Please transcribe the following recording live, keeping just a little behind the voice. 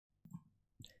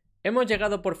Hemos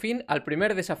llegado por fin al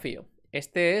primer desafío.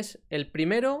 Este es el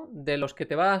primero de los que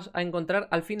te vas a encontrar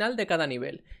al final de cada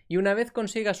nivel. Y una vez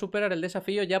consigas superar el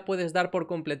desafío ya puedes dar por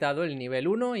completado el nivel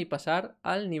 1 y pasar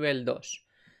al nivel 2.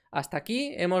 Hasta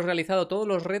aquí hemos realizado todos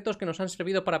los retos que nos han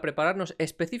servido para prepararnos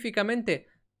específicamente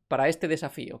para este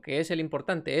desafío, que es el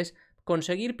importante, es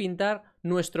conseguir pintar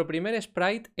nuestro primer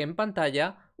sprite en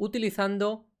pantalla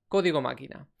utilizando código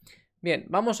máquina. Bien,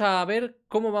 vamos a ver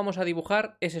cómo vamos a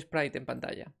dibujar ese sprite en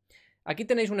pantalla. Aquí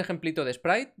tenéis un ejemplito de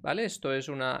sprite, ¿vale? Esto es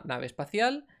una nave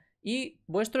espacial y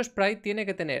vuestro sprite tiene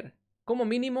que tener como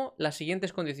mínimo las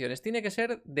siguientes condiciones. Tiene que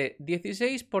ser de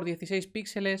 16 por 16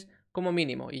 píxeles como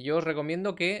mínimo y yo os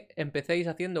recomiendo que empecéis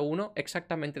haciendo uno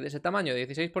exactamente de ese tamaño,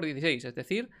 16 por 16, es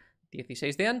decir,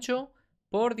 16 de ancho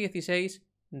por 16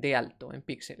 de alto en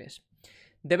píxeles.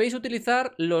 Debéis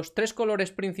utilizar los tres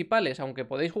colores principales, aunque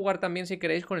podéis jugar también si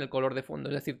queréis con el color de fondo,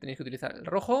 es decir, tenéis que utilizar el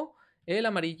rojo, el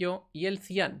amarillo y el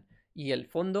cian. Y el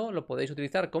fondo lo podéis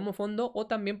utilizar como fondo o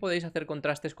también podéis hacer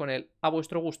contrastes con él a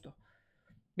vuestro gusto.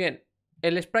 Bien,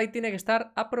 el sprite tiene que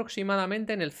estar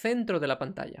aproximadamente en el centro de la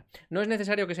pantalla. No es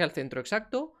necesario que sea el centro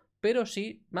exacto, pero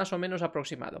sí más o menos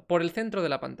aproximado, por el centro de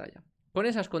la pantalla. Con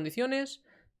esas condiciones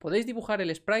podéis dibujar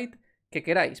el sprite que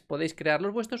queráis, podéis crear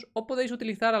los vuestros o podéis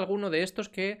utilizar alguno de estos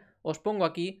que os pongo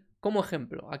aquí como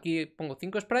ejemplo. Aquí pongo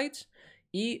 5 sprites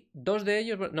y 3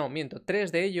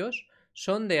 de ellos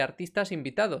son de artistas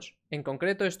invitados. En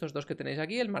concreto estos dos que tenéis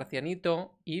aquí, el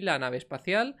marcianito y la nave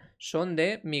espacial, son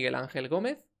de Miguel Ángel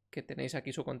Gómez, que tenéis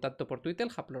aquí su contacto por Twitter,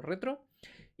 el Japlo Retro.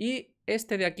 Y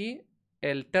este de aquí,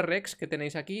 el T-Rex que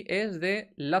tenéis aquí, es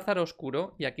de Lázaro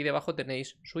Oscuro y aquí debajo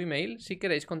tenéis su email si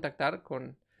queréis contactar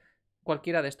con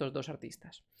cualquiera de estos dos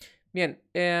artistas. Bien,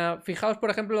 fijaos por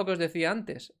ejemplo lo que os decía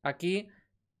antes. Aquí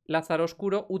Lázaro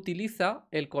Oscuro utiliza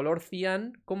el color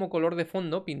cian como color de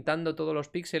fondo, pintando todos los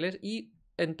píxeles y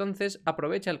entonces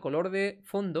aprovecha el color de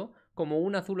fondo como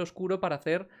un azul oscuro para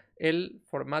hacer el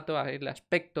formato, el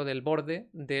aspecto del borde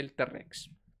del T-Rex.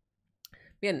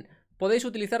 Bien, podéis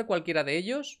utilizar cualquiera de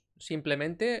ellos,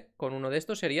 simplemente con uno de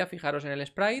estos sería fijaros en el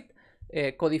sprite,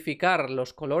 codificar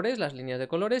los colores, las líneas de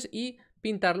colores y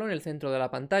pintarlo en el centro de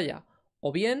la pantalla.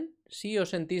 O bien, si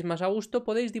os sentís más a gusto,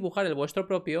 podéis dibujar el vuestro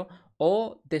propio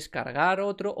o descargar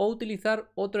otro o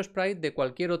utilizar otro sprite de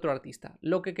cualquier otro artista,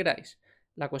 lo que queráis.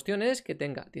 La cuestión es que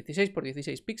tenga 16 por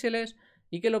 16 píxeles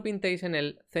y que lo pintéis en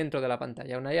el centro de la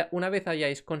pantalla. Una vez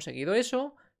hayáis conseguido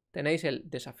eso, tenéis el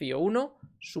desafío 1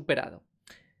 superado.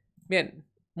 Bien,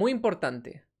 muy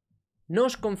importante, no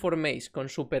os conforméis con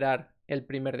superar el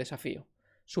primer desafío.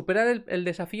 Superar el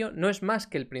desafío no es más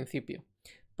que el principio,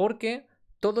 porque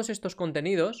todos estos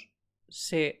contenidos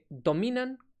se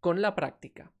dominan con la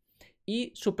práctica.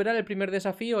 Y superar el primer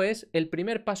desafío es el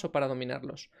primer paso para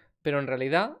dominarlos. Pero en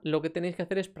realidad lo que tenéis que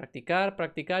hacer es practicar,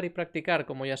 practicar y practicar,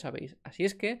 como ya sabéis. Así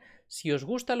es que, si os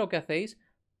gusta lo que hacéis,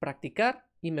 practicar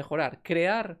y mejorar.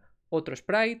 Crear otro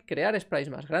sprite, crear sprites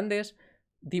más grandes,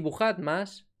 dibujad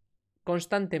más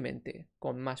constantemente.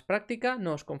 Con más práctica,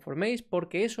 no os conforméis,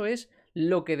 porque eso es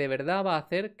lo que de verdad va a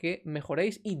hacer que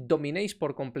mejoréis y dominéis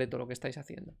por completo lo que estáis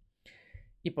haciendo.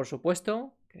 Y por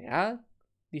supuesto, cread,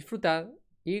 disfrutad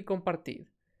y compartid.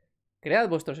 Cread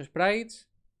vuestros sprites,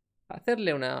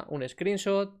 hacedle un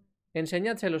screenshot,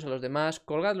 enseñádselos a los demás,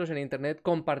 colgadlos en internet,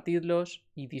 compartidlos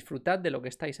y disfrutad de lo que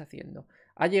estáis haciendo.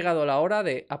 Ha llegado la hora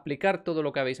de aplicar todo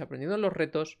lo que habéis aprendido en los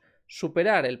retos,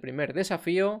 superar el primer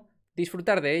desafío,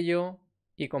 disfrutar de ello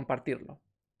y compartirlo.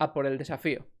 ¡A por el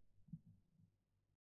desafío!